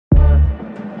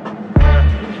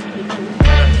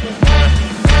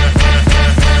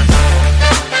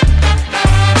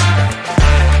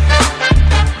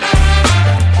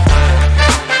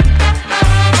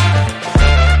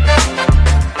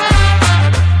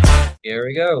Here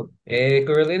we go.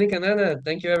 Coralini Canana,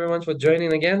 thank you everyone for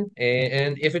joining again.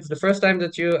 And if it's the first time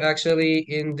that you actually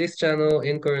in this channel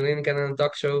in Coralini Canana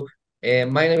Talk Show,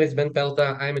 my name is Ben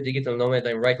Pelta. I'm a digital nomad.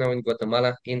 I'm right now in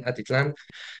Guatemala in Atitlan.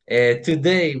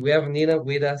 Today we have Nina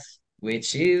with us,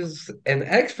 which is an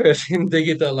expert in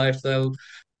digital lifestyle.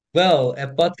 Well, a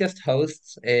podcast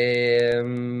host,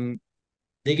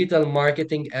 digital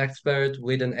marketing expert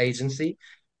with an agency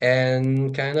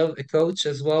and kind of a coach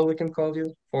as well, we can call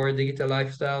you for digital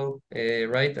lifestyle,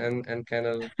 right? And kind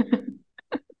of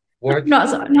work. Not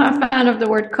a fan of the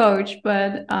word coach,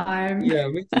 but I'm Yeah,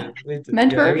 me too. Me too. Yeah,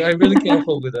 mentor. I'm really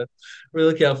careful with that.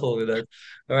 Really careful with that.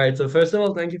 All right. So first of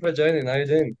all, thank you for joining. How you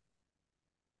doing?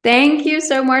 Thank you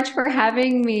so much for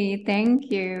having me.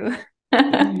 Thank you.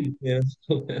 Yeah,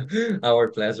 our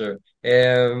pleasure.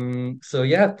 So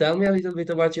yeah, tell me a little bit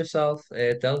about yourself.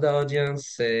 Tell the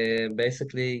audience,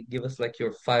 basically give us like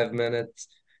your 5 minutes,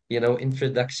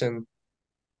 introduction.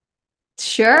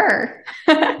 Sure.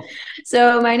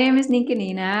 So my name is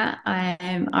Nienka.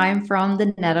 I'm from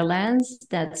the Netherlands.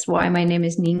 That's why my name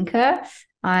is Nienka.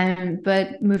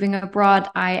 But moving abroad,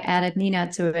 I added Nina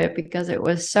to it because it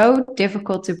was so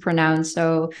difficult to pronounce.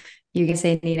 So you can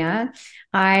say Nina.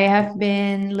 I have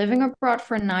been living abroad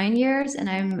for 9 years, and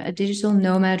I'm a digital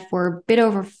nomad for a bit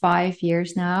over 5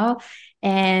 years now.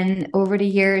 And over the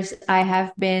years, I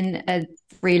have been a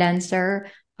freelancer.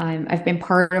 I've been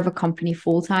part of a company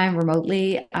full time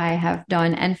remotely. I have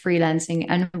done and freelancing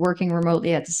and working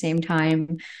remotely at the same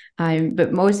time.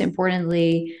 But most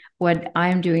importantly, what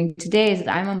I'm doing today is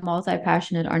that I'm a multi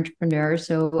passionate entrepreneur.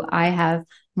 So I have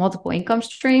multiple income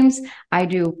streams. I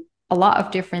do a lot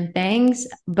of different things,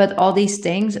 but all these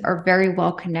things are very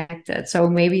well connected. So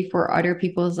maybe for other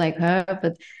people, it's like, huh,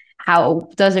 but how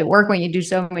does it work when you do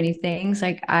so many things?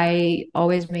 Like I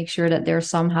always make sure that they're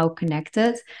somehow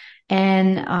connected.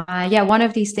 And yeah, one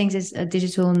of these things is a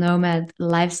digital nomad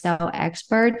lifestyle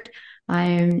expert.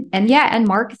 And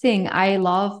marketing. I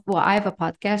love, well, I have a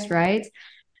podcast, right?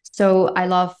 So I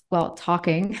love, well,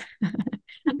 talking.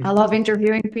 I love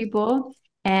interviewing people.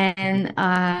 And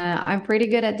I'm pretty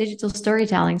good at digital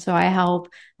storytelling. So I help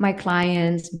my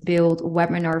clients build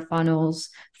webinar funnels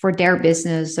for their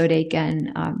business so they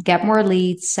can get more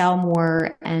leads, sell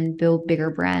more, and build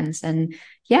bigger brands. And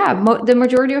yeah, the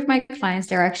majority of my clients,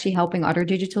 they're actually helping other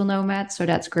digital nomads. So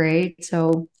that's great.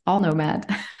 So all nomad.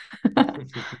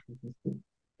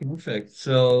 Perfect.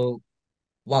 So,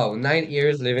 wow, 9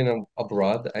 years living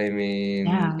abroad. I mean,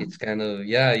 Yeah, it's kind of,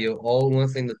 yeah, you're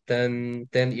almost in the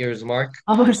ten years mark.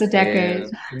 almost a decade.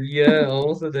 Yeah,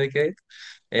 almost a decade.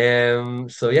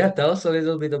 So yeah, tell us a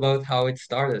little bit about how it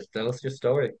started. Tell us your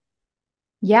story.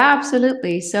 Yeah,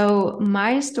 absolutely. So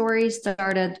my story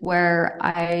started where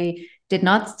I did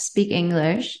not speak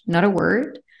English, not a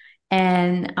word.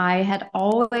 And I had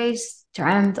always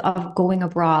dreamt of going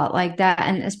abroad like that.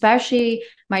 And especially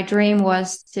my dream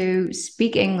was to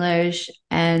speak English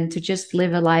and to just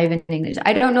live a life in English.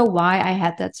 I don't know why I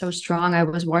had that so strong. I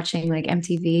was watching like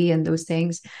MTV and those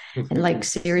things and like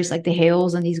series like The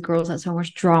Hills, and these girls had so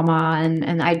much drama,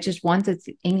 and I just wanted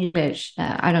English.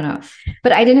 I don't know,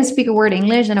 but I didn't speak a word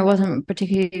English, and I wasn't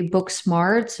particularly book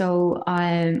smart. So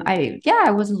I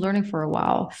wasn't learning for a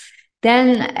while.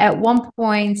 Then at one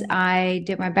point, I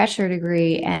did my bachelor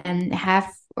degree, and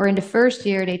in the first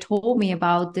year, they told me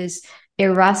about this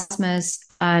Erasmus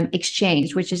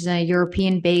exchange, which is a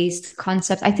European based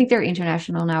concept. I think they're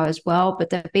international now as well, but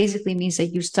that basically means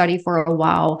that you study for a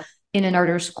while in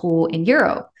another school in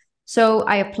Europe. So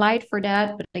I applied for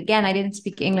that, but again, I didn't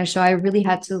speak English, so I really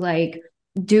had to like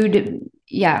do the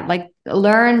yeah, like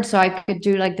learn so I could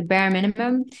do like the bare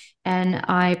minimum. And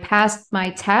I passed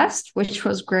my test, which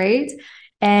was great.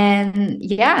 And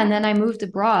yeah, and then I moved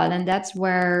abroad, and that's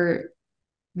where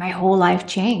my whole life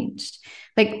changed.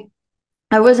 Like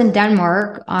I was in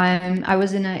Denmark. I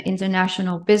was in an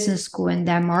international business school in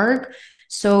Denmark.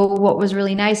 So what was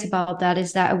really nice about that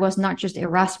is that it was not just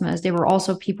Erasmus. There were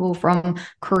also people from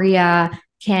Korea,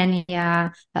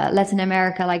 Kenya, Latin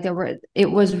America. Like it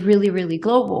was really, really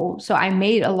global. So I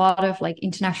made a lot of like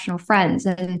international friends,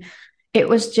 and it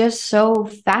was just so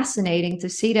fascinating to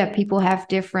see that people have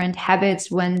different habits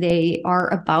when they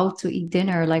are about to eat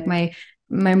dinner. Like my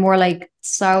more like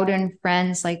southern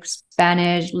friends, like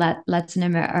Spanish, Latin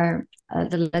America,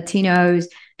 the Latinos,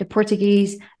 the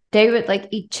Portuguese, they would like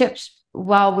eat chips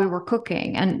while we were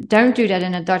cooking. And don't do that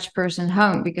in a Dutch person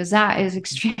home because that is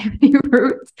extremely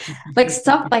rude. Like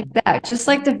stuff like that, just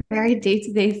like the very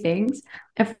day-to-day things.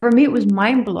 And for me, it was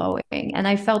mind blowing. And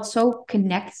I felt so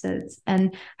connected.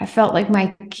 And I felt like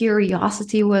my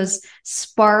curiosity was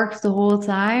sparked the whole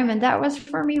time. And that was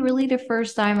for me really the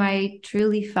first time I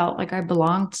truly felt like I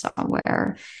belonged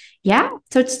somewhere. Yeah.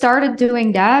 So it started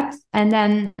doing that. And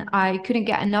then I couldn't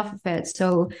get enough of it.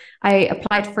 So I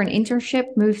applied for an internship,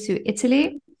 moved to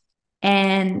Italy,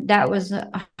 and that was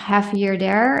a half a year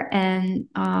there. And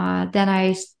then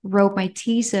I wrote my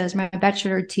thesis, my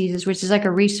bachelor thesis, which is like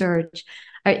a research.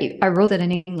 I wrote it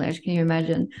in English. Can you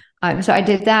imagine? So I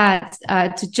did that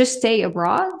to just stay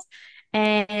abroad.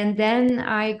 And then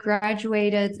I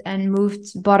graduated and moved,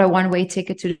 bought a one-way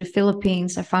ticket to the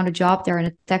Philippines. I found a job there in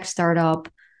a tech startup,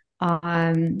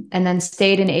 and then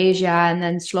stayed in Asia. And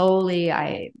then slowly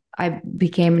I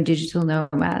became a digital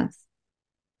nomad.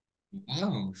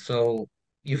 Wow. So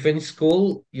you finished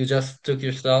school, you just took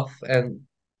your stuff and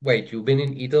wait, you've been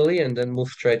in Italy and then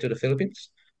moved straight to the Philippines?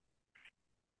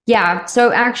 Yeah,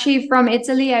 so actually from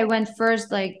Italy, I went first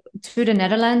like to the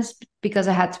Netherlands because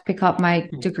I had to pick up my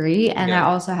Hmm. degree and I Yeah.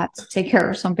 also had to take care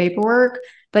of some paperwork.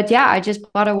 But yeah, I just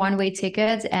bought a one-way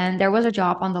ticket and there was a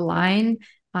job on the line.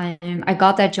 I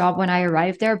got that job when I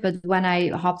arrived there, but when I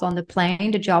hopped on the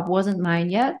plane, the job wasn't mine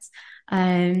yet.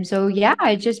 So yeah,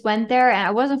 I just went there and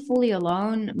I wasn't fully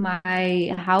alone.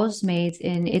 My housemate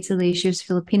in Italy, she was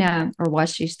Filipina, or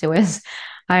was, she still is.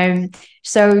 Um,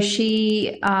 so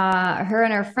her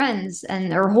and her friends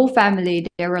and her whole family,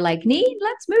 they were like, "Nee,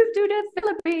 let's move to the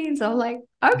Philippines." I was like,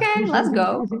 "Okay, let's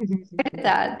go." Did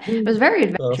that. It was very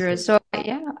Awesome. adventurous. So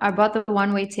yeah, I bought the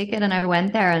one-way ticket and I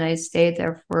went there and I stayed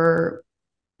there for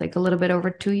like a little bit over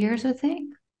 2 years, I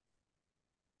think.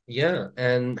 Yeah.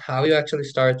 And how you actually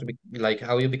start to be like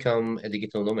how you become a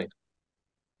digital nomad?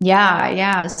 Yeah,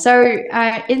 yeah. So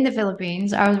in the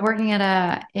Philippines, I was working at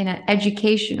a in an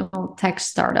educational tech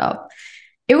startup.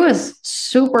 It was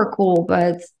super cool,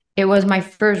 but it was my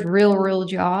first real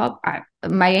job.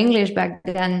 My English back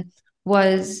then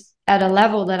was at a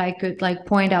level that I could like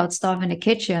point out stuff in the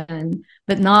kitchen,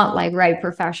 but not like write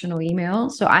professional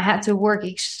emails. So I had to work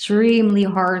extremely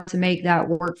hard to make that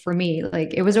work for me.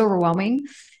 Like it was overwhelming.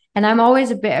 And I'm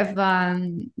always a bit of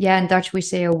yeah, in Dutch we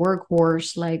say a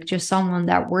workhorse, like just someone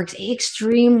that works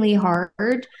extremely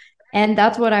hard. And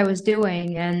that's what I was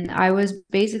doing. And I was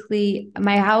basically,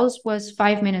 my house was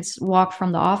 5 minutes walk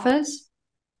from the office.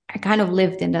 I kind of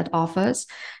lived in that office.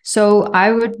 So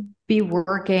I would be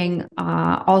working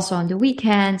also on the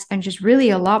weekends and just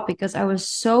really a lot because I was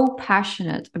so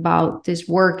passionate about this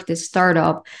work, this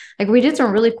startup. Like we did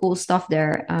some really cool stuff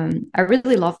there. I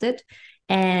really loved it.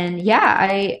 And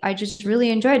yeah, I just really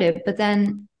enjoyed it. But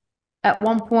then at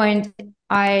one point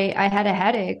I had a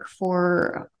headache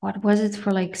for what was it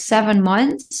for like 7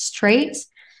 months straight,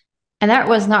 and that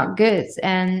was not good.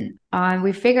 And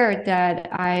we figured that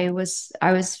I was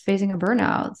facing a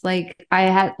burnout. Like I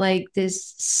had like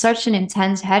this such an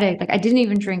intense headache. Like I didn't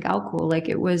even drink alcohol. Like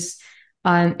it was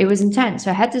intense.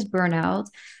 So I had this burnout,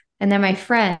 and then my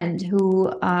friend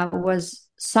who was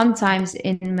sometimes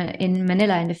in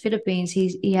Manila in the Philippines,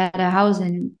 he had a house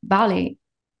in Bali.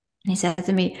 He said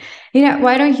to me,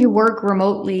 why don't you work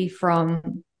remotely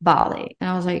from Bali? And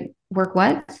I was like, work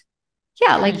what?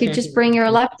 Yeah, like you just bring your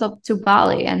laptop to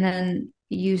Bali and then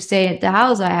you stay at the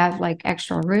house. I have like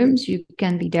extra rooms. You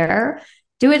can be there.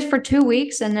 Do it for 2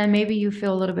 weeks and then maybe you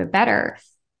feel a little bit better.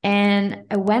 And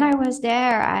when I was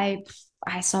there,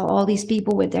 I saw all these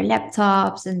people with their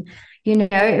laptops and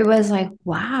it was like,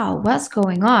 wow, what's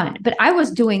going on? But I was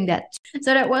doing that.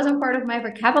 So that wasn't part of my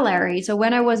vocabulary. So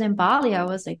when I was in Bali, I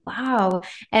was like, wow.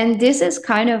 And this is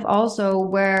kind of also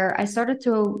where I started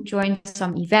to join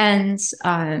some events.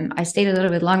 I stayed a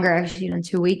little bit longer, actually, than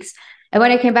 2 weeks. And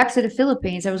when I came back to the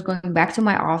Philippines, I was going back to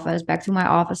my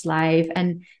office life.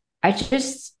 And I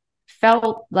just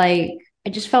felt like, I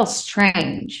just felt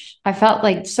strange. I felt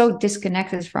like so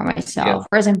disconnected from Yeah. myself.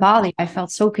 Whereas in Bali, I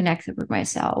felt so connected with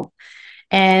myself.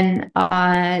 And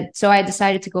so I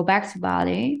decided to go back to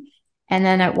Bali. And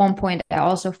then at one point, I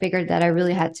also figured that I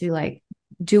really had to like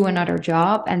do another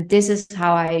job. And this is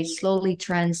how I slowly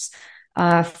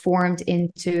formed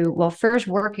into, well, first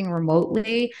working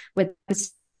remotely with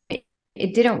this.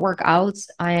 It didn't work out,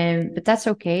 but that's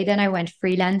okay. Then I went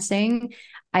freelancing.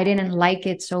 I didn't like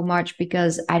it so much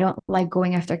because I don't like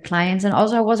going after clients. And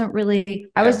also, I wasn't really,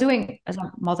 I was Yeah. doing, as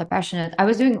I'm multi-passionate, I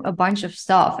was doing a bunch of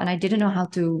stuff and I didn't know how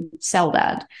to sell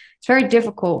that. It's very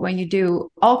difficult when you do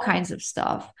all kinds of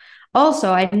stuff.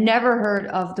 Also, I'd never heard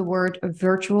of the word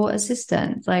virtual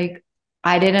assistant. Like,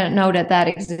 I didn't know that that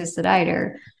existed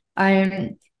either.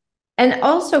 And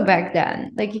also back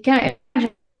then, like, you can't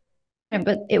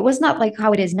but it was not like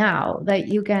how it is now that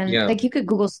you can, Yeah. like, you could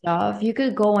Google stuff, you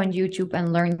could go on YouTube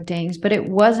and learn things, but it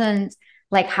wasn't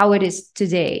like how it is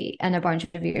today and a bunch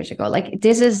of years ago. Like,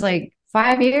 this is like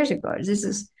 5 years ago. This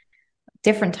is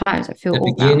different times. I feel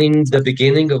old now. So, The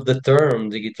beginning of the term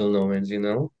digital nomads, you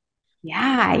know?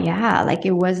 yeah, yeah, like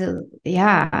it was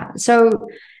yeah. So,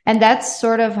 and that's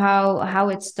sort of how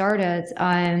it started.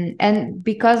 And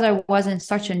because I was in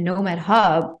such a nomad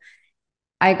hub,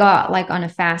 I got like on a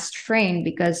fast train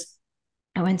because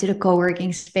I went to the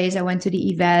co-working space, I went to the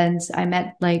events, I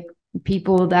met like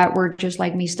people that were just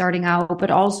like me starting out, but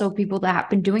also people that have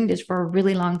been doing this for a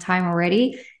really long time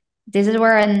already. This is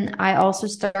where, and I also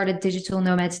started Digital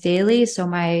Nomads Daily. So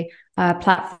my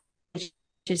platform, which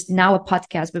is now a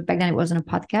podcast, but back then it wasn't a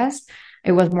podcast.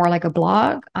 It was more like a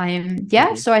blog. Yeah.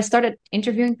 Mhm. So I started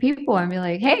interviewing people and be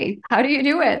like, hey, how do you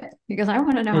do it? Because I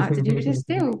want to know how to do this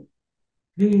too.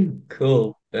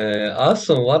 Cool.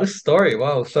 Awesome. What a story.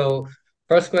 Wow. So,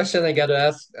 first question I got to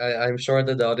ask, I'm sure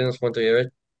that the audience want to hear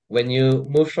it. When you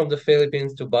moved from the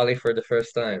Philippines to Bali for the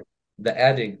first time, the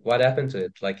addict, what happened to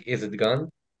it? Like, is it gone?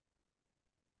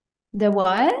 The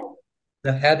what?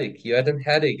 The headache. You had an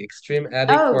headache, extreme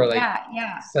headache for Oh, like yeah,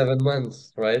 yeah. 7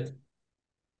 months, right?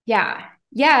 Yeah.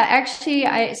 Yeah, actually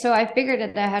I figured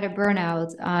that I had a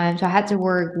burnout. So I had to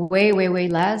work way, way, way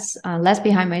less, less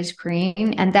behind my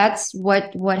screen. And that's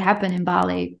what happened in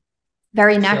Bali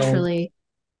very So, naturally.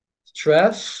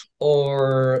 stress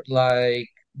or like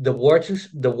the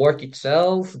work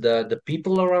itself, the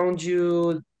people around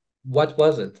you, what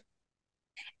was it?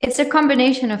 It's a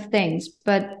combination of things,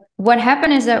 but what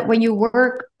happened is that when you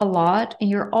work a lot and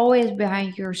you're always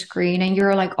behind your screen and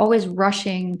you're like always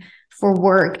rushing for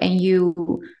work, and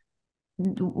you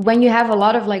when you have a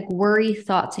lot of like worry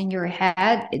thoughts in your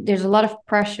head, there's a lot of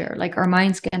pressure. Like, our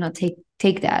minds cannot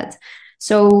take that.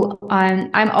 So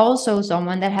I'm also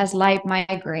someone that has light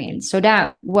migraines. So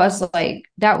that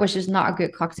was just not a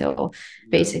good cocktail, Yeah.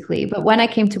 basically. But when I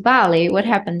came to Bali, what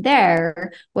happened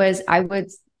there was I would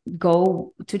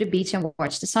go to the beach and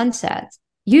watch the sunset.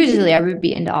 Usually I would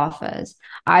be in the office.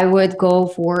 I would go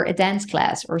for a dance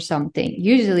class or something.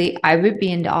 Usually I would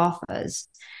be in the office.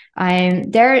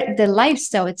 There the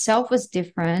lifestyle itself was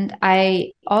different.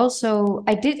 I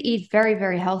did eat very,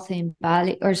 very healthy in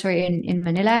Bali, or sorry, in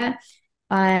Manila.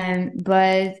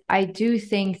 But I do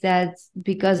think that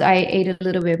because I ate a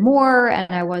little bit more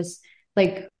and I was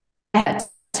like, I had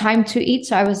time to eat.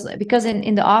 So I was, because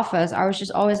in the office, I was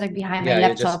just always like behind my Yeah,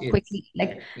 you just laptop eat. quickly,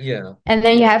 like, Yeah. and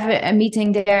then you have a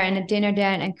meeting there and a dinner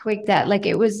there and quick that, like,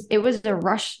 it was a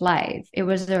rush life. It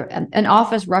was an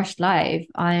office rush life.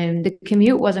 The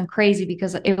commute wasn't crazy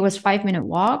because it was 5 minute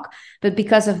walk, but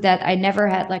because of that I never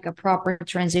had like a proper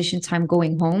transition time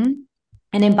going home.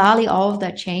 And in Bali all of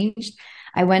that changed.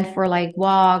 I went for like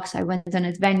walks, I went on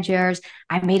adventures,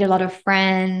 I made a lot of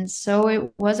friends. So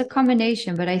it was a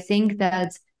combination, but I think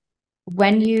that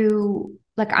when you,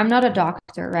 like, I'm not a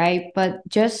doctor, right? But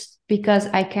just because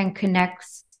I can connect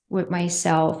with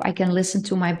myself, I can listen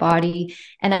to my body,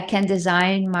 and I can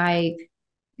design my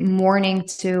morning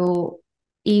to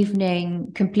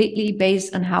evening completely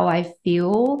based on how I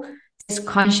feel. This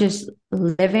conscious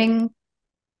living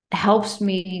helps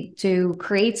me to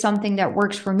create something that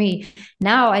works for me.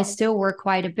 Now I still work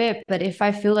quite a bit, but if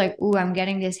I feel like, ooh, I'm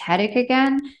getting this headache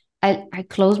again, I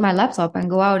close my laptop and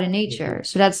go out in Mhm. nature.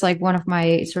 So that's like one of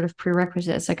my sort of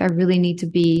prerequisites. Like, I need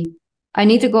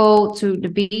to go to the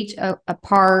beach, a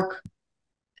park,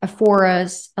 a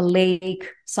forest, a lake,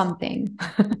 something.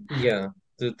 Yeah,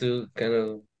 to kind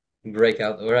of break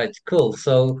out. All right, cool.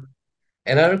 So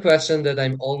another question that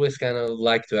I'm always kind of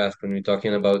like to ask when we're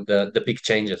talking about the big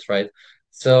changes, right?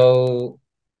 So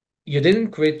you didn't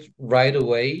quit right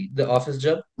away the office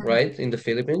job, right? In the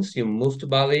Philippines, you moved to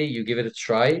Bali, you give it a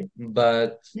try,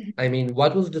 but I mean,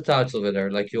 what was the thoughts over there?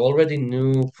 Like, you already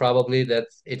knew probably that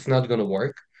it's not gonna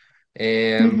work,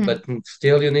 and Mhm. but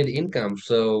still you need income.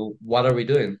 So what are we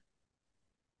doing?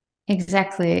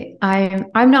 Exactly.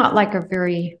 I'm not like a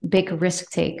very big risk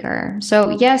taker. So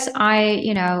yes,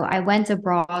 I went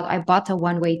abroad, I bought a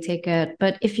one-way ticket,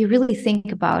 but if you really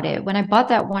think about it, when I bought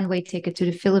that one-way ticket to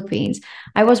the Philippines,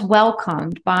 I was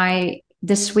welcomed by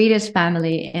the sweetest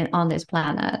family on this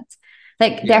planet.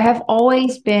 Like, there Yeah. have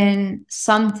always been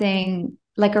something,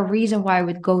 like a reason why I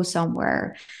would go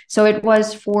somewhere. So it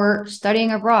was for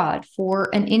studying abroad, for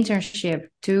an internship,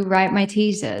 to write my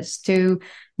thesis, to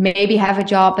maybe have a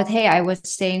job, but hey, I was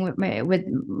staying with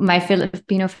my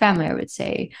Filipino family, I would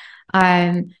say.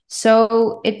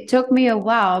 So it took me a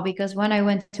while, because when I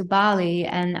went to Bali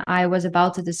and I was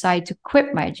about to decide to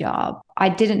quit my job, I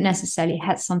didn't necessarily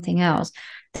had something else.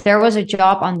 There was a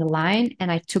job on the line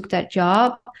and I took that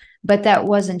job, but that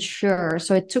wasn't sure.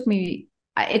 So it took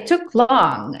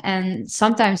long, and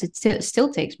sometimes it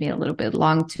still takes me a little bit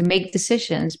long to make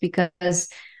decisions because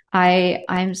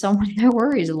I'm someone that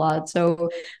worries a lot. So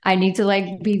I need to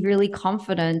like be really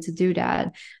confident to do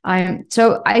that.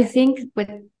 So I think with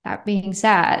that being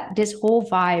said, this whole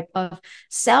vibe of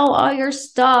sell all your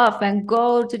stuff and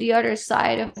go to the other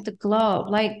side of the globe,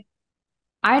 like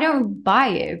I don't buy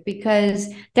it because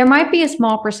there might be a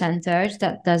small percentage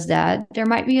that does that. There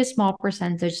might be a small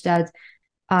percentage that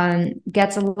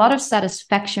gets a lot of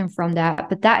satisfaction from that,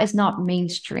 but that is not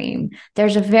mainstream.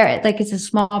 There's a very, like, it's a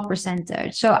small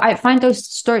percentage. So I find those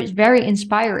stories very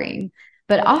inspiring.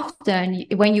 But often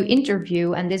when you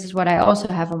interview, and this is what I also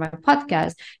have on my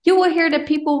podcast, you will hear that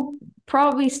people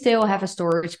probably still have a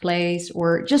storage place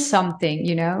or just something,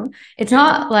 you know? It's Yeah.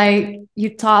 not like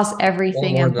you toss All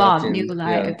everything or and bomb new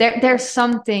nothing. Yeah. life. There's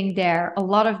something there a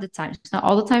lot of the times, not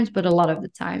all the times, but a lot of the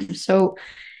time. So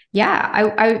yeah,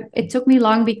 I it took me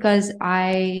long because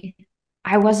I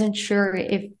wasn't sure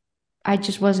if I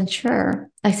just wasn't sure.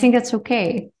 I think that's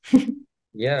okay.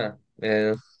 Yeah.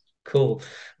 Yeah. Cool.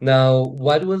 Now,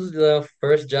 what was the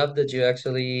first job that you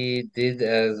actually did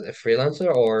as a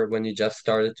freelancer, or when you just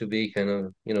started to be kind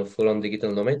of, full on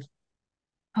digital nomad?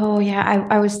 Oh yeah,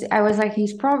 I was like,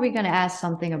 he's probably gonna ask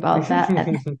something about that.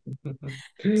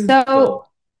 Well, So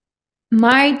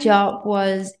my job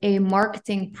was a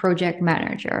marketing project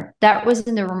manager. That was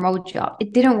in the remote job.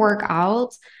 It didn't work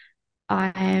out.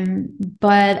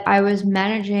 But I was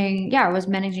managing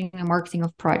the marketing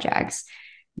of projects.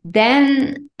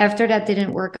 Then after that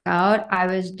didn't work out, I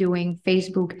was doing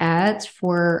Facebook ads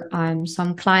for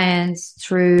some clients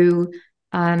through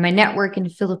my network in the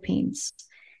Philippines.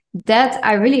 That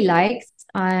I really liked.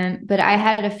 But I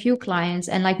had a few clients,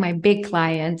 and like my big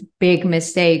client, big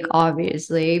mistake,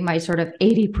 obviously, my sort of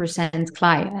 80%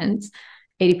 client,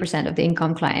 80% of the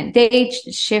income client, they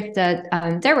shifted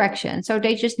direction. So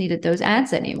they just needed those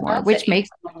ads anymore, which makes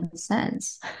a lot of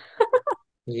sense.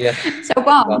 yeah. So,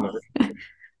 well, Bummer.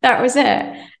 that was it.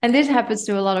 And this happens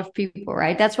to a lot of people,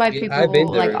 right? That's why Yeah, I've been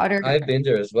people like there. other, I've been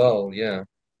there as well. Yeah.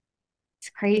 it's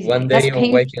One crazy. day That's you're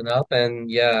painful. waking up and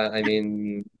yeah, I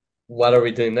mean, what are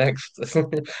we doing next?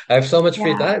 I have so much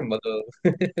free Yeah. time, but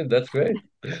that's great.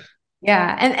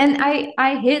 Yeah. And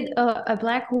I hit a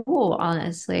black hole,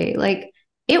 honestly. Like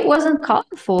it wasn't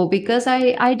colorful because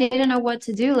I didn't know what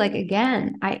to do. Like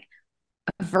again, I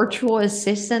a virtual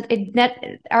assistant.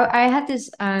 I had this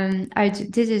I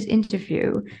did this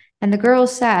interview and the girl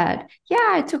said, yeah,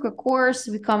 I took a course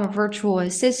to become a virtual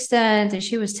assistant. And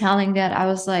she was telling that I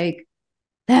was like,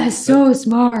 that's But so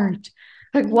smart.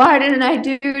 Like, why didn't I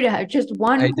do that? Just I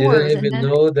one didn't course. And even then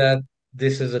know that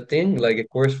this is a thing, like a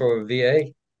course for a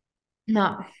VA.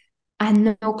 no, I had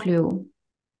no clue.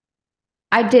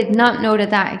 I did not know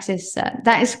that that existed.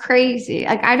 That is crazy.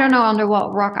 Like I don't know under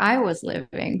what rock I was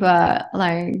living, but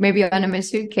like maybe under my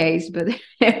suitcase. But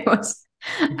it was.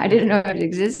 I didn't know it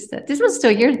existed. This was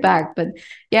still years back, but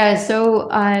yeah. So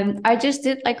I just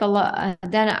did like a lot.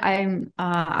 Then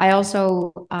I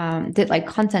also did like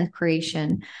content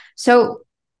creation. So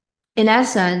in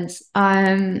essence,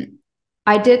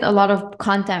 I did a lot of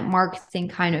content marketing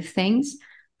kind of things.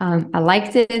 I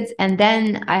liked it. And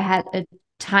then I had a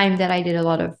time that I did a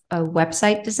lot of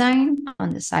website design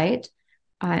on the site.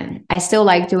 I still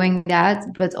like doing that,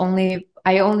 but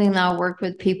I only now work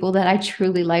with people that I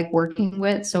truly like working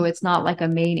with. So it's not like a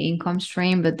main income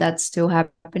stream, but that's still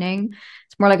happening.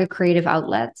 It's more like a creative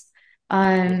outlet.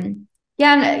 Yeah,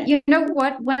 and you know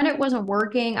what? When it wasn't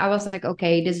working, I was like,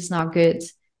 okay, this is not good.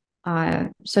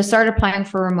 So I started applying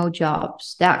for remote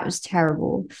jobs. That was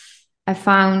terrible. I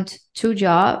found two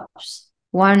jobs,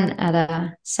 one at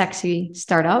a sexy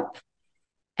startup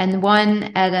and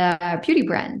one at a beauty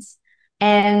brand.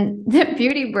 And the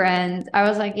beauty brand, I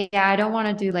was like, yeah, I don't want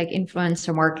to do like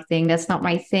influencer marketing. That's not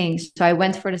my thing. So I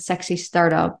went for the sexy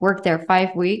startup, worked there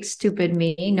 5 weeks, stupid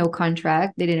me, no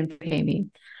contract. They didn't pay me.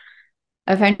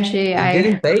 Eventually, They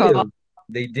didn't I pay crawled. you.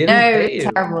 They didn't No, pay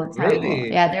you. terrible, terrible.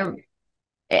 Really? Yeah,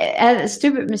 they're a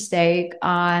stupid mistake.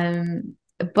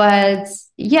 But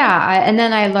yeah, and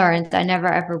then I learned I never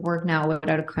ever work now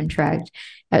without a contract,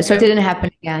 so it Yeah. didn't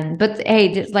happen again. But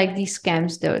hey, like these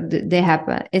scams, though, they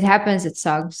happen. It happens. It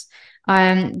sucks.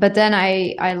 But then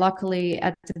I luckily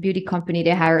at the beauty company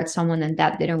they hired someone and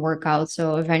that didn't work out.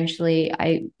 So eventually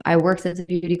I worked at the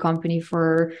beauty company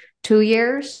for 2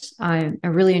 years. I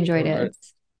really All enjoyed right. it.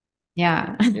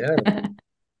 Yeah. Yeah.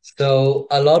 So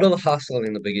a lot of hustle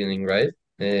in the beginning, right?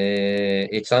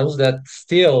 It sounds that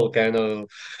still kind of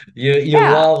you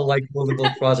Yeah. love like multiple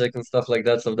projects and stuff like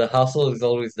that. So the hustle is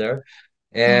always there.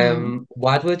 Mm.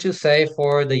 What would you say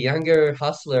for the younger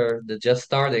hustler that just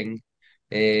starting?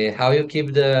 How you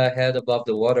keep the head above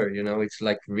the water? You know, it's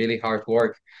like really hard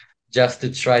work just to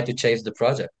try to chase the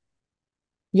project.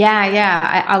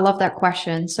 Yeah, I love that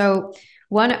question. So,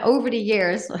 one over the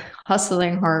years,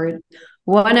 hustling hard,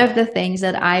 one of the things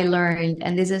that I learned,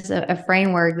 and this is a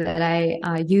framework that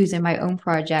I use in my own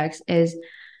projects, is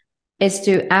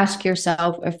to ask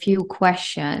yourself a few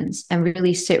questions and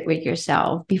really sit with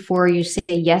yourself before you say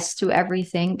yes to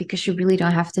everything, because you really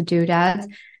don't have to do that.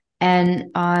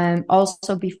 And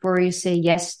also before you say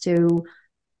yes to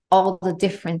all the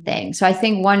different things. So I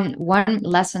think one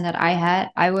lesson that I had,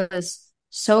 I was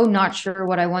so not sure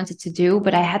what I wanted to do,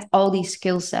 but I had all these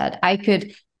skill set. I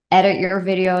could edit your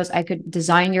videos, I could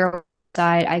design your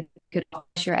website, I could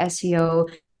optimize your SEO.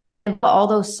 And all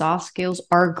those soft skills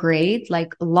are great.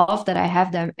 Like, love that I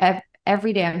have them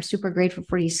every day. I'm super grateful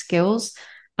for these skills.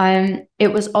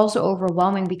 It was also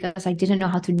overwhelming because I didn't know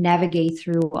how to navigate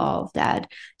through all of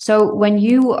that. So when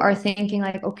you are thinking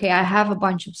like, okay, I have a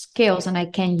bunch of skills and I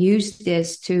can use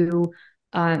this to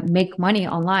make money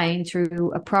online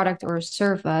through a product or a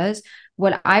service,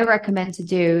 what I recommend to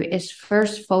do is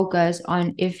first focus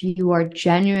on if you are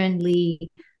genuinely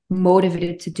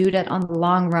motivated to do that on the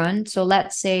long run. So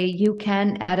let's say you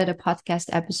can edit a podcast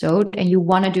episode and you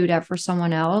want to do that for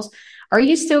someone else. Are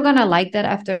you still gonna like that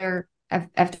after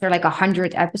like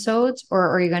 100 episodes, or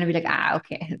are you going to be like,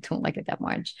 okay, I don't like it that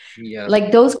much? Yeah.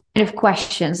 Like those kind of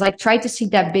questions, like try to see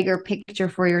that bigger picture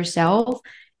for yourself,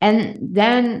 and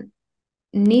then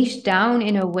niche down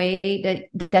in a way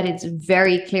that it's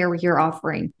very clear what you're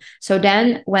offering. So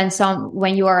then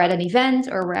when you are at an event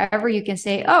or wherever, you can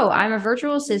say, oh, I'm a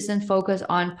virtual assistant focused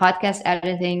on podcast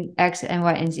editing X and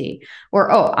Y and Z, or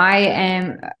oh, I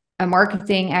am a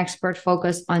marketing expert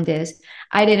focused on this.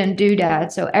 I didn't do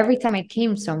that. So every time I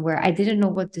came somewhere, I didn't know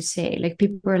what to say. Like,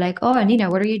 people were like, oh,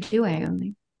 Nina, what are you doing? I'm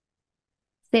like,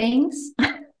 thanks.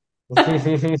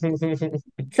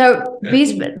 So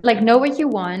like, know what you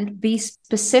want, be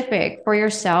specific for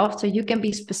yourself so you can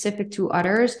be specific to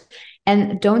others,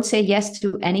 and don't say yes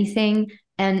to anything.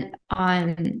 And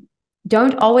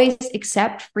don't always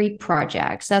accept free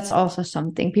projects. That's also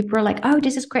something people are like, oh,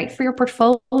 this is great for your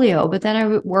portfolio, but then I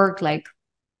would work like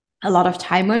a lot of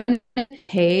time on it,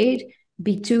 paid,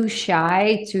 be too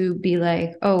shy to be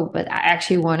like, oh, but I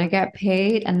actually want to get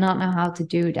paid, and not know how to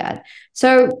do that.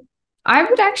 So I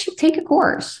would actually take a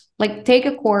course. Like, take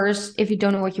a course if you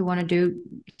don't know what you want to do.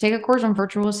 Take a course on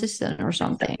virtual assistant or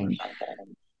something.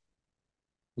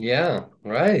 Yeah,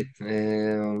 right.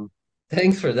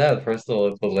 Thanks for that. First of all,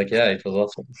 it was like, yeah, it was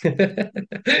awesome.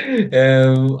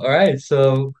 All right,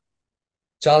 so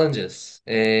challenges.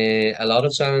 A lot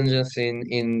of challenges in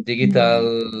Mm.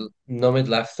 digital nomad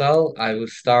lifestyle. I will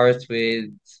start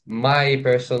with my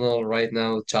personal right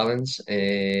now challenge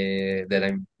that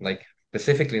I'm like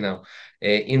specifically now.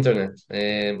 Internet.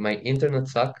 My internet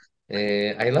suck.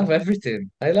 I love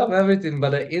everything. I love everything,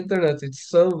 but the internet, it's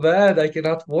so bad. I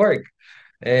cannot work.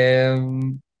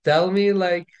 Tell me,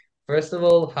 like, first of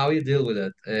all, how you deal with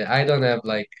it. I don't have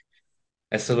like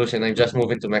a solution. I'm just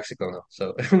moving to Mexico now,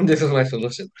 so this is my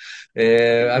solution.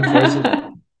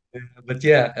 Unfortunately, but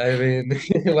yeah, I mean,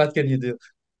 what can you do?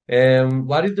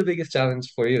 What is the biggest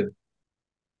challenge for you?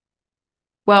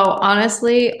 Well,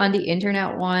 honestly, on the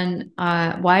internet one,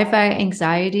 Wi-Fi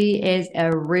anxiety is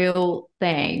a real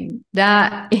thing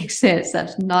that exists.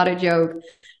 That's not a joke.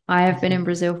 I have been in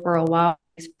Brazil for a while,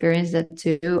 experienced that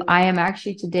too. I am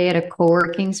actually today at a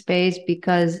co-working space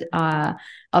because of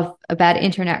a bad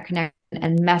internet connection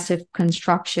and massive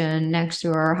construction next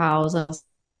to our house.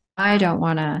 I don't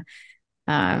want to,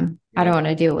 I Yeah. don't want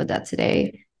to deal with that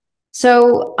today.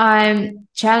 So,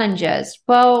 challenges.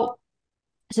 Well,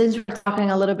 since we're talking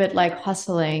a little bit like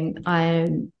hustling,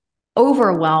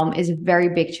 overwhelm is a very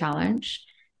big challenge.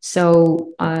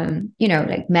 So,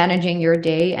 like managing your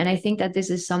day. And I think that this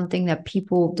is something that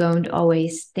people don't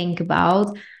always think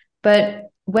about. But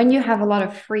when you have a lot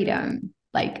of freedom,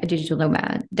 like a digital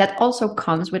nomad, that also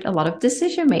comes with a lot of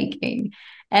decision making.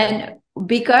 Yeah. And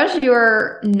because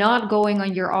you're not going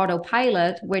on your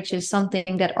autopilot, which is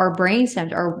something that our brains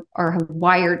are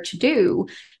wired to do,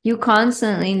 you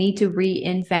constantly need to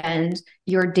reinvent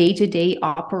your day-to-day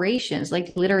operations.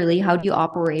 Like, literally, how do you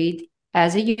operate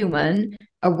as a human,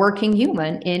 a working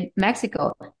human in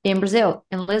Mexico, in Brazil,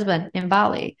 in Lisbon, in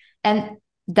Bali? And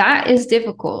that is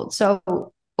difficult. So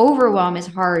overwhelm is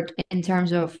hard in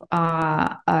terms of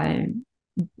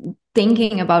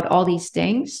thinking about all these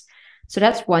things. So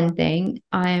that's one thing.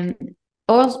 I'm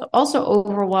also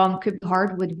overwhelmed could be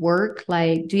hard with work.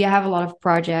 Like, do you have a lot of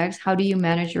projects? How do you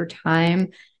manage your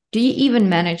time? Do you even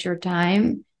manage your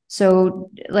time? So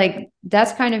like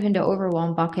that's kind of in the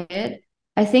overwhelm bucket.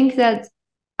 I think that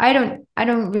I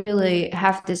don't really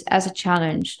have this as a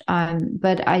challenge.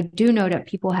 But I do know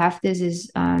that people have this is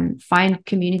find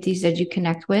communities that you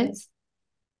connect with.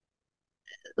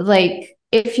 Like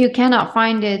if you cannot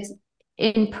find it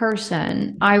in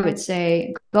person, I would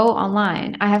say go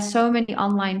online. I have so many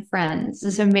online friends.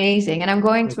 It's amazing. And I'm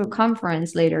going to a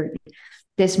conference later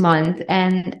this month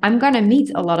and I'm going to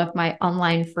meet a lot of my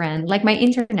online friends, like my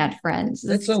internet friends.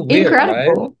 That's It's so weird, right?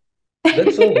 incredible.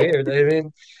 That's so weird. I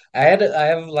mean, I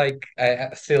have like, I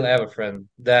still have a friend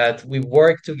that we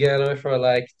worked together for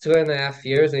like 2.5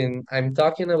 years, and I'm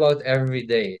talking about every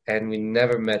day, and we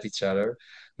never met each other.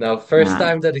 Now, first Yeah.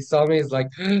 time that he saw me is like,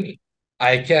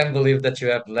 I can't believe that you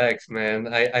have legs, man.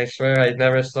 I swear I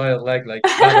never saw a leg like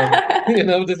that on,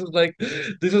 this is like,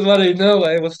 this is what I know.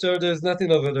 I was sure there's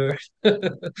nothing over there.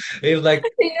 He was like,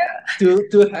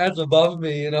 two heads above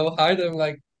me, height. I'm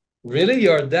like, really?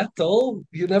 You're that tall?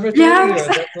 You never told me Yeah.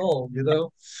 you're that tall?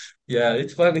 Yeah,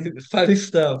 it's funny, funny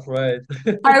stuff, right?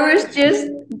 I was just,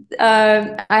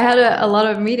 I had a lot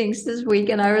of meetings this week,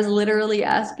 and I was literally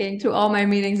asking to all my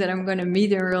meetings that I'm going to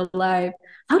meet in real life,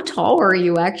 how tall are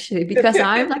you actually? Because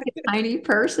I'm like a tiny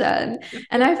person.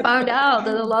 And I found out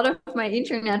that a lot of my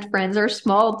internet friends are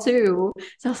small too.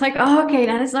 So I was like, oh, okay,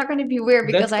 then it's not going to be weird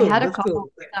That's because I cool. had a That's couple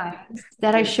cool. of times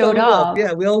that I showed Thumbs up. up.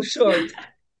 Yeah, we all short.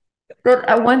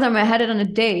 But one time I had it on a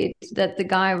date that the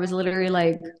guy was literally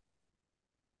like,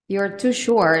 you're too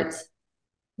short,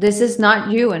 this is not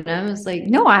you. And I was like,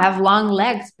 no, I have long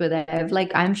legs, but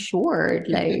I'm short.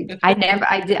 Like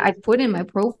I put in my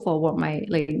profile what my,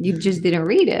 like, you just didn't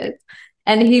read it.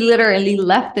 And he literally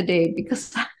left the date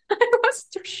because I was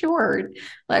too short.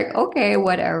 Like, okay,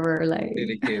 whatever. Like,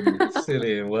 Silly kid,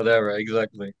 silly, whatever,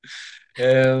 exactly.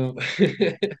 Um,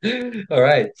 all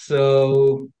right,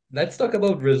 so let's talk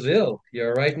about Brazil.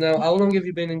 You're right now. How long have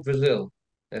you been in Brazil?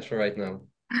 As for right now.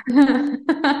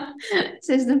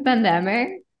 since the pandemic.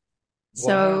 Wow,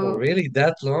 So really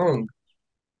that long?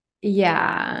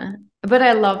 yeah, but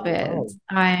I love it. Wow.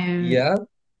 I'm, Yeah.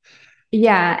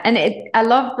 yeah, and I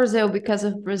love Brazil because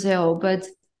of Brazil, but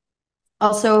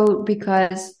also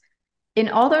because in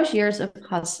all those years of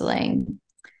hustling,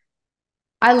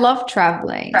 I love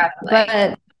traveling, Traveling.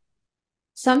 but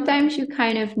sometimes you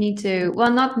kind of need to,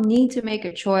 well, not need to make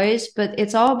a choice, but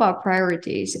it's all about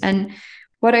priorities. And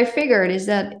what I figured is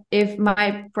that if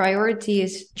my priority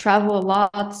is travel a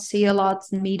lot, see a lot,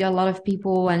 meet a lot of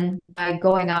people, and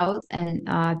going out and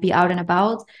be out and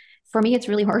about, for me, it's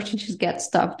really hard to just get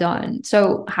stuff done.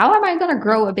 So how am I going to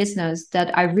grow a business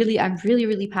that I'm really,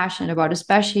 really passionate about,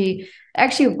 especially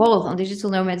actually both on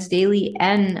Digital Nomads Daily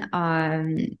and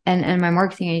my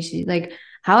marketing agency? Like,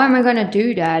 how am I going to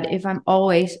do that if I'm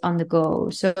always on the go?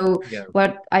 So Yeah.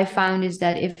 what I found is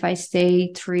that if I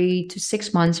stay 3 to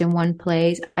 6 months in one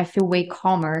place, I feel way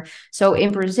calmer. So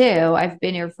in Brazil, I've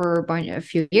been here for a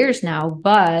few years now,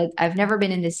 but I've never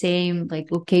been in the same like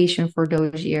location for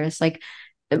those years. Like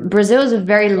Brazil is a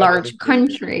very Travel large little.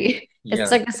 country. It's Yeah.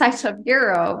 like the size of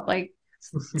Europe. Like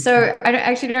so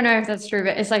actually don't know if that's true,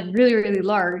 but it's like really, really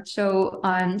large. So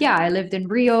yeah, I lived in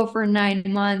Rio for 9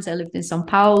 months. I lived in São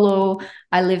Paulo.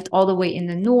 I lived all the way in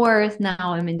the north.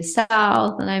 Now I'm in the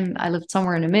south, and I lived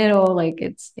somewhere in the middle. Like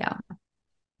it's yeah.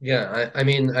 Yeah, I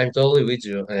mean, I'm totally with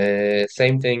you.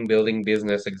 Same thing, building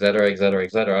business, etc., etc.,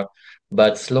 etc.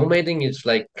 But slow mating is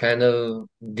like kind of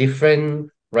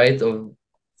different, right?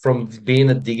 From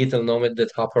being a digital nomad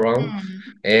that hop around.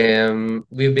 Mm.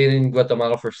 We've been in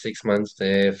Guatemala for 6 months,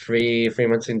 three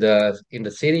months in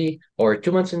the city, or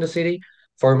 2 months in the city,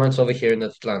 4 months over here in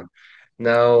Atlan.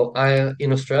 Now, I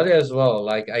in Australia as well.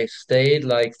 Like I stayed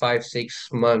like 5, 6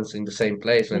 months in the same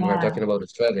place, and we're Yeah. talking about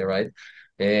Australia, right?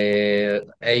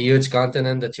 A huge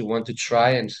continent that you want to try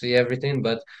and see everything,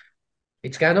 but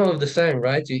it's kind of the same,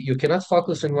 right? You cannot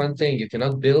focus on one thing. You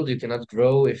cannot build, you cannot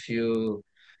grow if you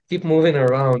keep moving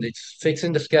around. It's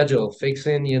fixing the schedule,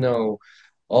 fixing,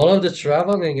 all of the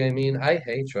traveling. I mean, I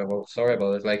hate travel. Sorry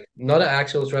about it. Like, not the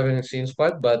actual traveling scene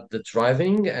spot, but the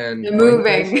driving The and going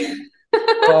places. moving.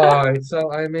 Oh,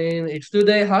 I mean, it's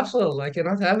 2-day hustle. I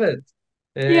cannot have it.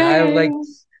 I Yeah, have yeah, like yeah.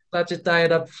 such a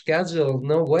tied up schedule.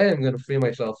 No way I'm gonna free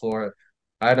myself for,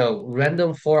 I don't know,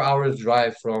 random 4 hours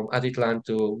drive from Atitlan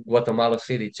to Guatemala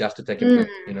City just to take a Mm.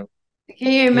 plane.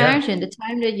 Can you Yeah, imagine the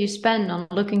time that you spend on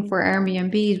looking for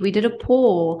Airbnbs? We did a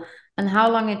poll on how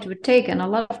long it would take, and a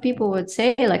lot of people would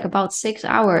say like about 6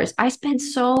 hours. I spent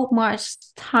so much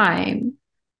time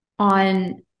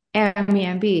on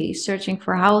Airbnb searching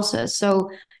for houses. So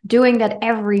doing that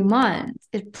every month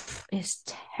is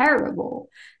terrible.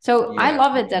 So I yeah,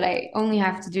 love it that I only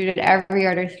have to do that every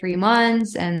other 3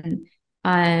 months. And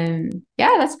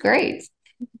Yeah, that's great.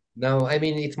 No, I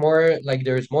mean it's more like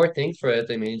there's more things for it.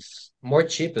 I mean it's more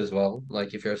cheap as well.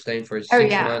 Like if you're staying for Oh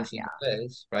six yeah, months in a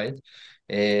place, right?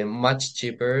 Much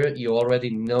cheaper. You already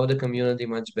know the community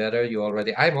much better.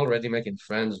 I'm already making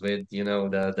friends with,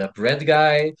 the bread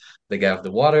guy, the guy of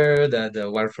the water, the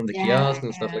one from the yeah, kiosk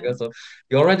and stuff like yeah. that. So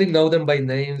you already know them by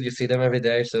names. You see them every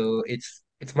day. So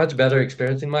it's much better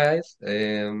experience in my eyes.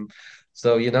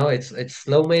 So it's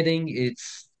slow mating.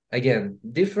 It's again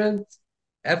different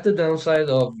at the downside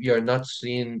of you're not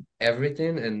seeing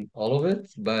everything and all of it,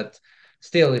 but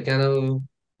still it kind of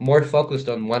more focused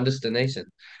on one destination.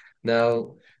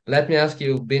 Now, let me ask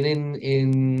you, been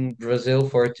in Brazil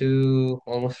for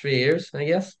almost 3 years, I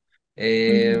guess.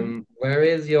 Mhm. Where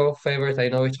is your favorite? I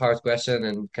know it's hard question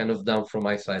and kind of dumb from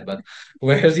my side, but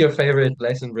where's your favorite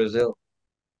place in Brazil?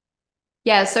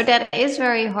 Yeah, so that is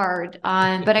very hard.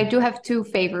 But I do have two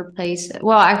favorite places.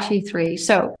 Well, actually three.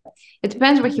 So it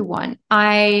depends what you want.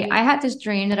 I had this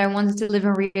dream that I wanted to live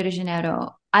in Rio de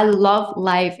Janeiro. I love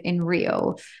life in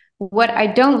Rio. What I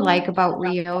don't like about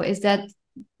Rio is that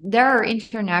there are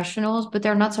internationals, but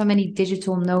there are not so many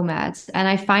digital nomads. And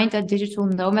I find that digital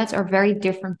nomads are very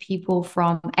different people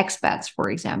from expats,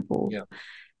 for example. Yeah,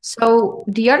 So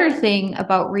the other thing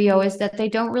about Rio is that they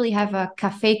don't really have a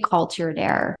cafe culture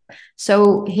there.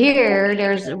 So here,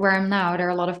 there's where I'm now, there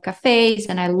are a lot of cafes,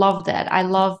 and I love that. I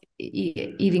love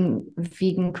eating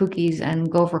vegan cookies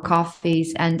and go for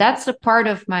coffees, and that's a part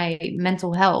of my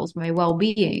mental health, my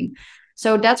well-being.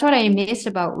 So that's what I miss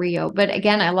about Rio. But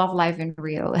again, I love life in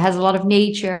Rio. It has a lot of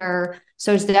nature,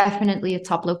 so it's definitely a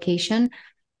top location.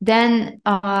 Then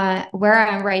where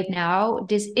I'm right now,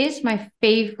 this is my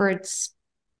favorite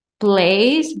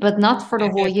place, but not for the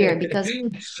whole year because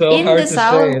so in hard the to say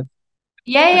south, it.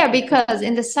 yeah, because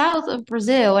in the south of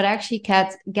Brazil, it actually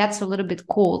gets a little bit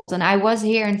cold. And I was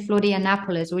here in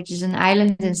Florianopolis, which is an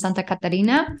island in Santa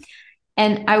Catarina.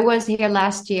 And I was here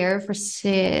last year for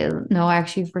no,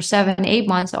 actually for 7, 8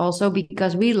 months also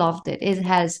because we loved it. It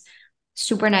has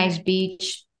super nice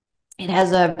beach. It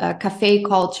has a cafe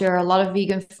culture, a lot of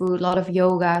vegan food, a lot of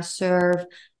yoga, surf,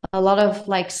 a lot of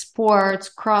like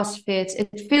sports, CrossFits.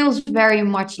 It feels very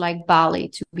much like Bali,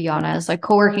 to be honest, like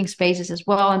co-working spaces as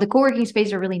well. And the co-working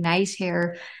spaces are really nice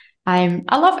here. I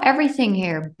love everything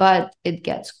here, but it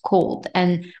gets cold.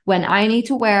 And when I need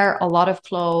to wear a lot of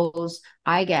clothes,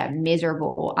 I get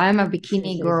miserable. I'm a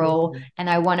bikini girl and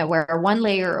I want to wear one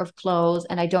layer of clothes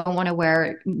and I don't want to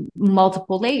wear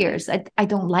multiple layers. I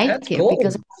don't That's like it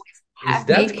because cold. I'm always Is half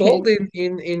that naked. cold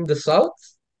in the south?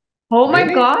 Oh my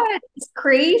Really? God, it's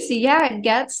crazy. Yeah, it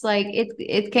gets like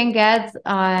it can get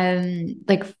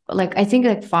like I think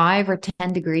like 5 or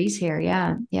 10 degrees here.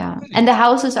 Yeah, yeah. And Really? the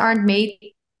houses aren't made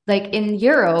like in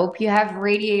Europe, you have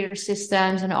radiator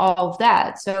systems and all of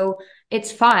that. So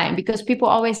it's fine because people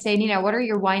always say, Nina, what are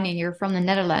you whining? You're from the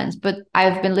Netherlands. But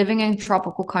I've been living in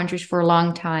tropical countries for a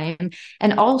long time.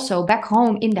 And also back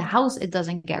home in the house, it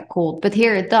doesn't get cold, but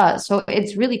here it does. So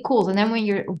it's really cool. And then when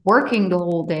you're working the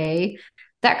whole day,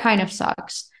 that kind of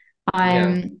sucks.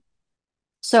 Yeah.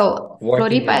 So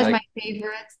Working Floripa in is like my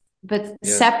favorite, but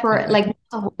yeah. separate, like not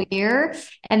the whole year.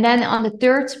 And then on the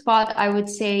third spot, I would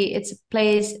say it's a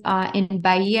place in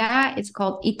Bahia. It's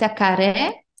called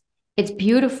Itacaré. It's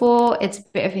beautiful. It's a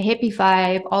bit of a hippie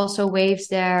vibe. Also waves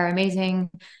there. Amazing,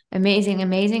 amazing,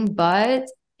 amazing. But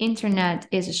internet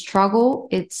is a struggle.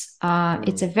 It's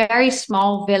Mm, a very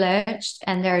small village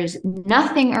and there's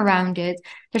nothing around it.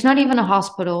 There's not even a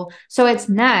hospital. So it's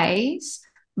nice,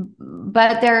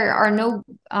 but there are no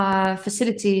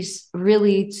facilities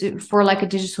really for like a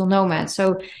digital nomad.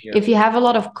 So yeah. if you have a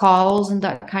lot of calls and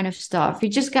that kind of stuff, you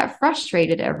just get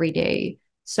frustrated every day.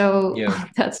 So Yeah.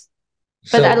 that's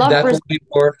but I So love that Brazil. would be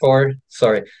more for,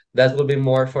 sorry, that would be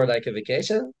more for like a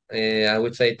vacation. I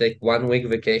would say take 1 week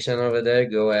vacation over there,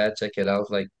 go ahead, check it out,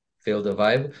 like feel the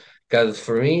vibe. Because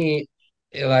for me,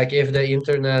 like if the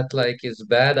internet like is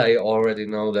bad, I already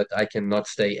know that I cannot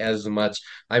stay as much.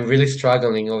 I'm really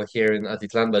struggling over here in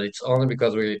Atitlan, but it's only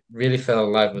because we really fell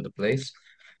in love with the place.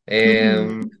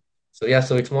 Um, Mhm. so yeah,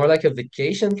 so it's more like a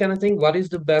vacation kind of thing. What is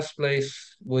the best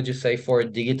place, would you say, for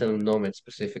digital nomads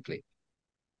specifically?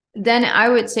 Then I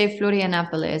would say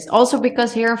Florianopolis. Also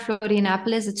because here in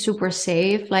Florianopolis it's super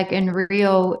safe. Like in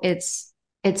Rio, it's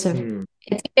a Hmm.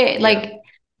 it's Yeah.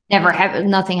 like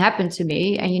nothing happened to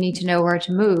me and you need to know where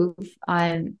to move.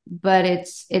 But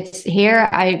it's here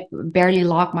I barely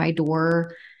lock my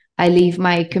door. I leave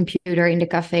my computer in the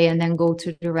cafe and then go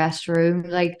to the restroom.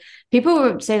 Like people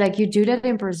would say, like you do that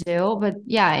in Brazil, but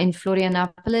yeah, in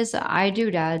Florianopolis, I do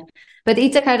that. But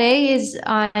Itacaré is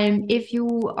if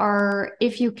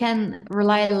you can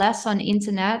rely less on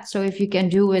internet, so if you can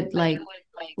do it like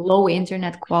low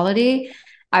internet quality,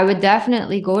 I would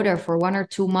definitely go there for 1 or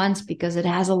 2 months because it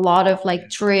has a lot of like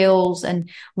trails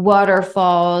and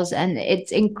waterfalls and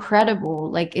it's incredible.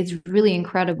 Like it's really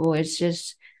incredible. It's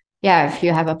just yeah, if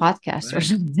you have a podcast or Right.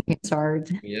 something, it's hard.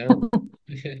 Yeah.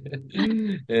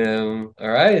 All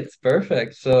right,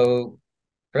 perfect. So,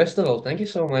 first of all, thank you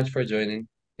so much for joining.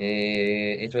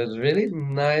 It was really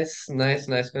nice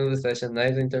conversation,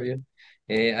 nice interview.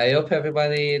 I hope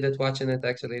everybody that's watching it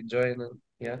actually enjoying it.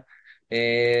 Yeah.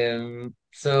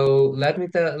 So let me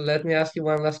ask you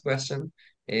one last question.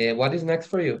 What is next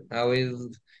for you? How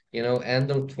is,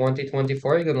 end of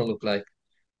 2024 gonna look like?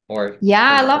 Or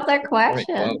Yeah, I love that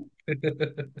 2023? Wow.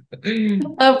 question.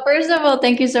 First of all,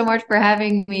 thank you so much for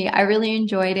having me. I really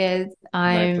enjoyed it.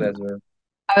 My pleasure.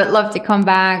 I would love to come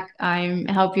back. I'm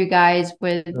help you guys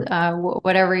with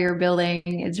whatever you're building.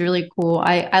 It's really cool.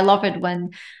 I love it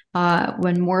when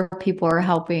more people are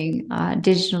helping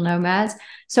digital nomads.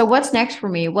 So what's next for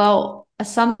me? Well,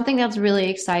 something that's really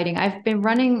exciting. I've been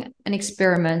running an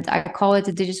experiment. I call it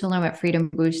the Digital Nomad Freedom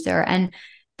Booster, and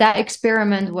that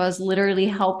experiment was literally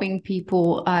helping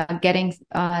people getting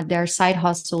their side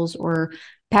hustles or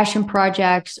passion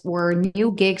projects or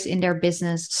new gigs in their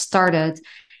business started.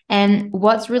 And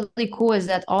what's really cool is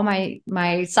that all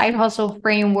my side hustle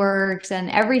frameworks and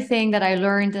everything that I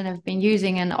learned and have been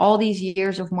using and all these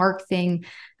years of marketing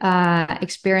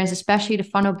experience, especially the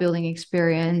funnel building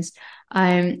experience,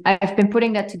 I've been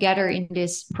putting that together in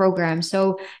this program.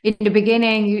 So in the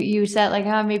beginning, you said like,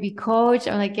 oh, maybe coach.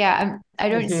 I'm like, yeah, I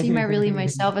don't see my really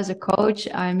myself as a coach.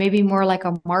 Maybe more like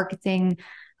a marketing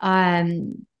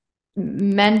um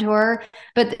mentor,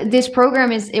 but this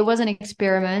program is it was an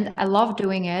experiment. I love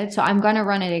doing it, so I'm gonna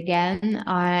run it again,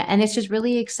 and it's just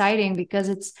really exciting because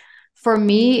it's for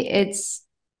me it's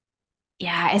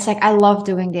yeah, it's like I love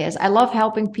doing this. I love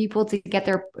helping people to get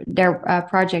their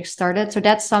projects started. So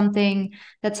that's something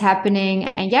that's happening.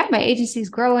 And yeah, my agency is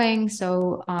growing,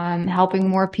 so helping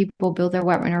more people build their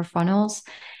webinar funnels.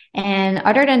 And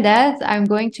other than that, I'm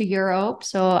going to Europe,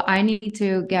 so I need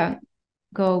to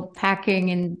go packing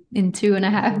in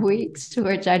 2.5 weeks,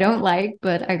 which I don't like,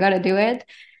 but I gotta do it.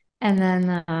 And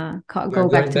then You're go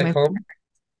back going to back my home?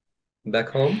 Back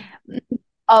home?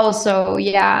 also,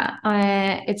 yeah,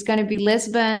 it's gonna be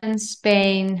Lisbon,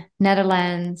 Spain,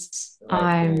 Netherlands. Oh,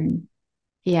 cool.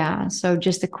 Yeah, so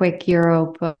just a quick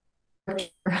Europe.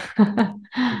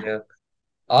 Yeah.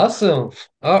 Awesome.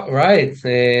 All right.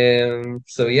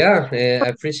 So yeah, I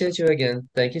appreciate you again.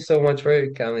 Thank you so much for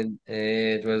coming.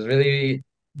 It was really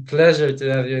pleasure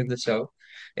to have you in the show.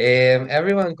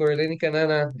 Everyone, Corelini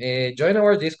Canana, join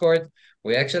our Discord.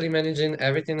 We're actually managing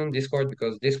everything on Discord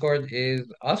because Discord is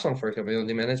awesome for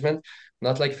community management,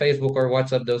 not like Facebook or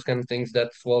WhatsApp, those kind of things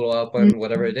that swallow up on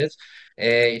whatever it is.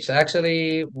 It's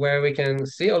actually where we can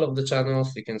see all of the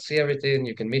channels. You can see everything.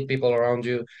 You can meet people around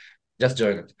you, just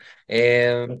join it.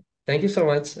 Thank you so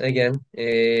much again.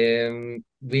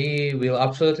 We will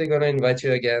absolutely gonna invite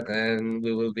you again, and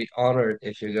we will be honored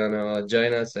if you're gonna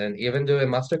join us and even do a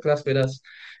masterclass with us.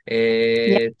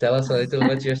 Yeah. Tell us a little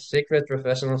bit your secret,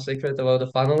 professional secret about the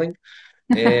funneling.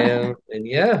 And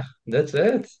yeah, that's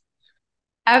it.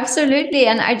 Absolutely.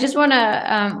 And I just want to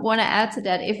add to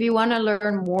that. If you want to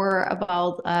learn more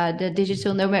about the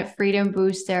Digital Nomad Freedom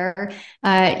Booster,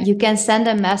 you can send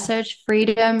a message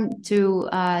freedom to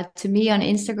me on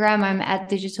Instagram. I'm at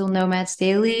Digital Nomads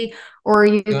Daily, or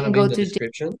you Gonna can be in go the to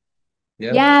description.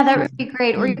 Yeah. yeah, that would be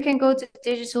great. Or you can go to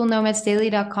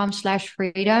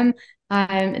digitalnomadsdaily.com/freedom.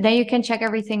 Then you can check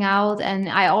everything out. And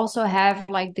I also have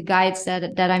like the guides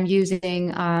that I'm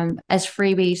using as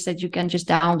freebies that you can just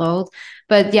download.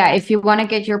 But yeah, if you want to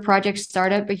get your project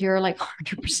started, but you're like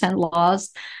 100%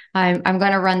 lost, I'm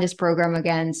gonna run this program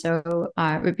again. So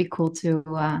it would be cool to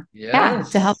yeah,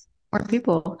 to help Yes. more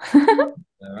people. All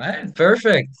right,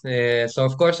 perfect. So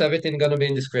of course everything gonna be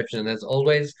in description as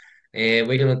always.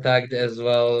 We're gonna tag as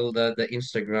well the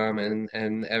Instagram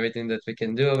and everything that we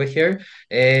can do over here.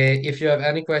 If you have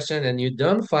any question and you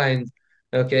don't find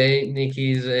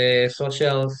Nikki's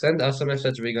social, send us a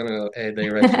message. We're gonna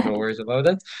direct you. No worries about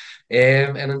it.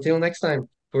 And until next time,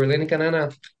 for Lenny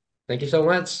Canana, thank you so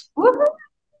much. Woohoo!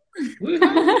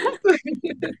 Woohoo!